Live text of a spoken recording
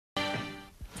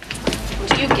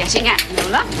What are you getting at,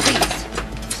 Nola?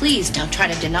 Please don't try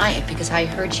to deny it because I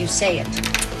heard you say it.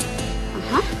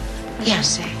 Uh-huh. What did you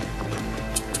say?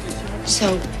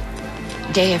 So,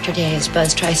 day after day, as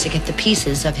Buzz tries to get the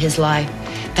pieces of his life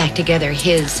back together,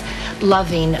 his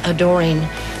loving, adoring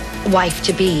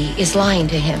wife-to-be is lying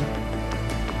to him.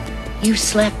 You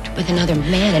slept with another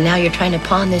man, and now you're trying to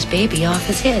pawn this baby off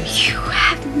as his. You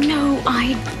have no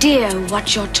idea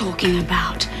what you're talking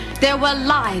about. There were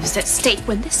lives at stake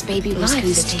when this baby was conceived.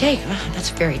 Lives at stake? Oh, that's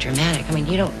very dramatic. I mean,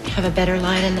 you don't have a better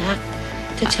lie than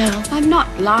that to tell? I'm not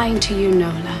lying to you,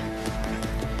 Nola.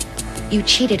 You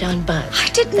cheated on Buzz. I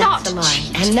did not That's a lie.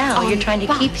 cheat And now you're on trying to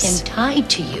keep him Buzz. tied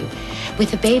to you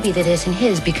with a baby that isn't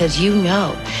his because you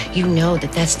know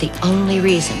that that's the only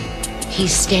reason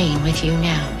he's staying with you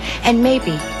now. And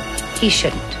maybe he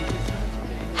shouldn't.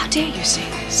 How dare you say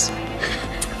this?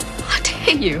 How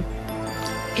dare you?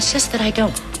 It's just that I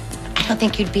don't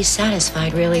think you'd be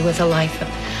satisfied really with a life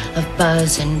of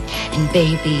Buzz and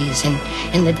babies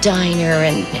and the diner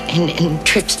and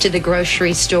trips to the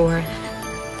grocery store.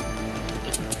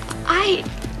 I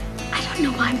don't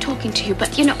know why I'm talking to you,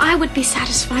 but you know, I would be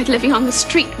satisfied living on the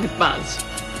street with Buzz.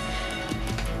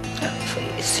 Oh,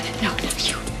 please. No,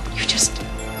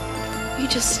 you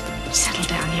just settle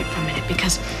down here for a minute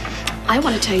because I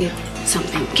want to tell you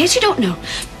something. In case you don't know,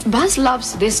 Buzz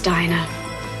loves this diner.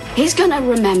 He's gonna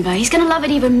remember. He's gonna love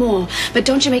it even more. But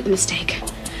don't you make the mistake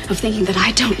of thinking that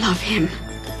I don't love him.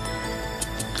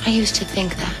 I used to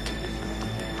think that.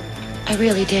 I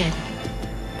really did.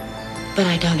 But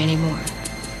I don't anymore.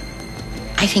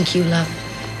 I think you love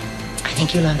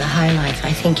the high life.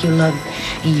 I think you love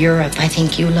Europe. I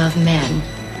think you love men.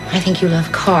 I think you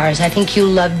love cars. I think you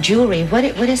love jewelry. What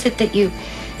is it that you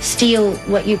steal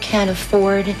what you can't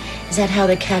afford? Is that how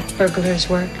the cat burglars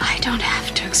work? I don't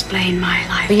have to explain my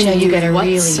life Well, you know, to you got a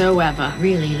whatsoever.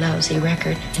 really lousy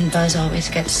record, and Buzz always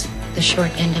gets the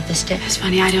short end of the stick. It's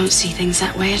funny, I don't see things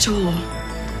that way at all.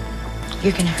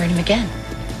 You're gonna hurt him again,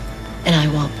 and I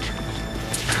won't.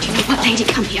 Do you know what, lady?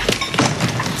 Come here.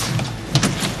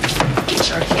 Get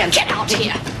your hands out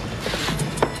here.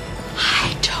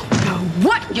 I don't know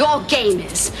what your game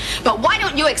is, but why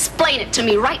don't you explain it to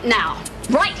me right now?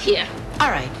 Right here. All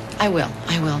right, I will.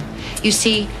 You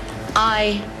see,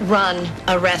 I run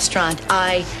a restaurant.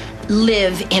 I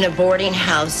live in a boarding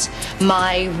house.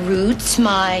 My roots,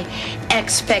 my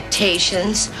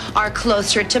expectations are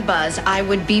closer to Buzz. I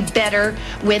would be better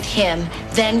with him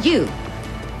than you.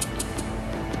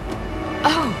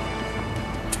 Oh,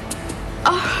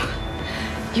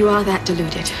 you are that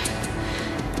deluded.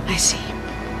 I see.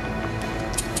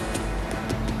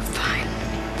 Fine.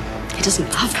 He doesn't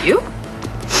love you.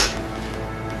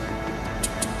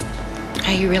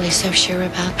 Are you really so sure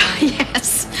about that?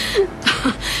 Yes.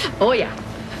 Oh, yeah.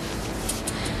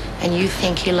 And you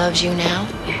think he loves you now?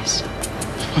 Yes.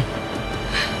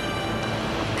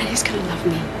 And he's gonna love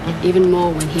me even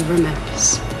more when he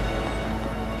remembers.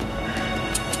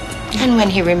 And when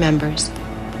he remembers,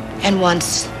 and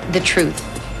once the truth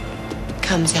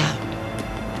comes out,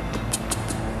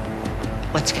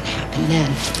 what's gonna happen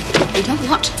then? You know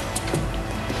what?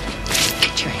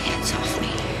 Get your hands off me.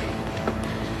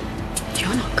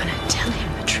 You're not gonna tell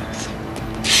him the truth.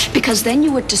 Because then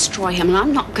you would destroy him, and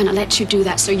I'm not gonna let you do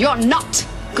that, so you're not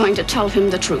going to tell him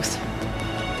the truth.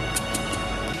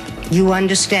 You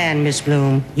understand, Miss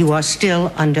Bloom, you are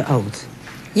still under oath.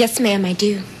 Yes, ma'am, I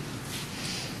do.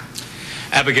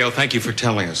 Abigail, thank you for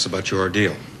telling us about your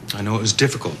ordeal. I know it was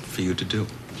difficult for you to do.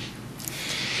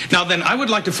 Now then, I would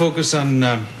like to focus on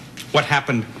what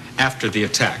happened after the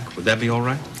attack. Would that be all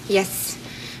right? Yes,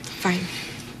 fine.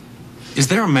 Is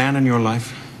there a man in your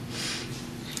life?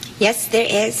 Yes, there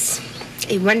is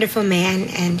a wonderful man,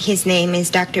 and his name is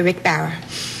Dr. Rick Bauer.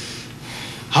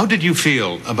 How did you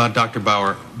feel about Dr.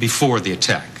 Bauer before the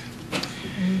attack?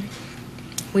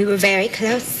 We were very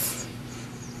close.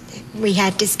 We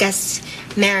had discussed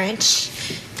marriage.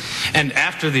 And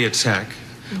after the attack,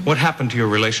 what happened to your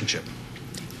relationship?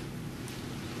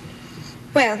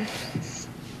 Well,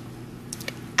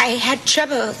 I had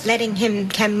trouble letting him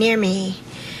come near me.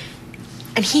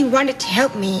 And he wanted to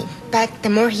help me, but the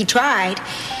more he tried,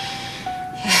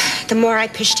 the more I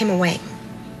pushed him away.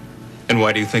 And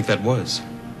why do you think that was?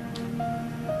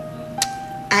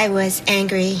 I was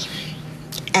angry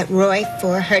at Roy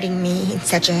for hurting me in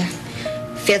such a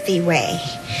filthy way,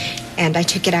 and I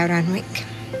took it out on Rick.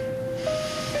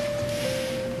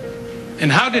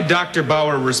 And how did Dr.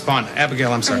 Bauer respond?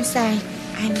 Abigail, I'm sorry. I'm sorry.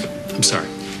 I'm sorry.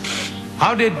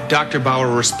 How did Dr.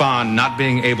 Bauer respond not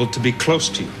being able to be close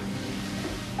to you?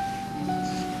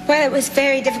 Well, it was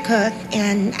very difficult,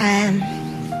 and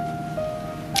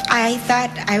I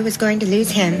thought I was going to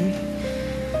lose him.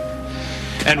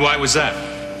 And why was that?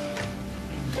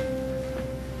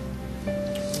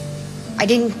 I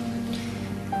didn't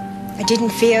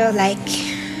feel like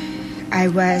I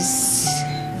was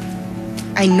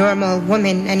a normal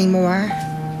woman anymore.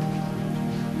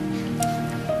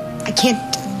 I can't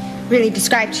really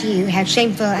describe to you how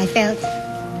shameful I felt.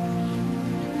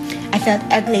 I felt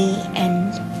ugly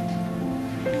and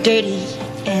dirty,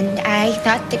 and I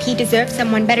thought that he deserved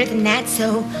someone better than that,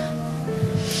 so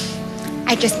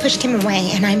I just pushed him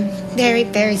away, and I'm very,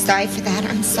 very sorry for that.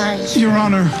 I'm sorry. Your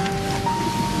Honor.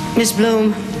 Miss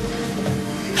Bloom,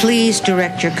 please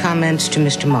direct your comments to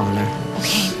Mr. Mueller.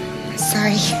 Okay,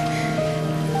 sorry.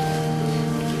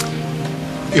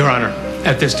 Your Honor,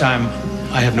 at this time,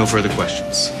 I have no further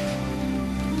questions.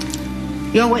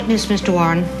 Your witness, Mr.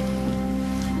 Warren.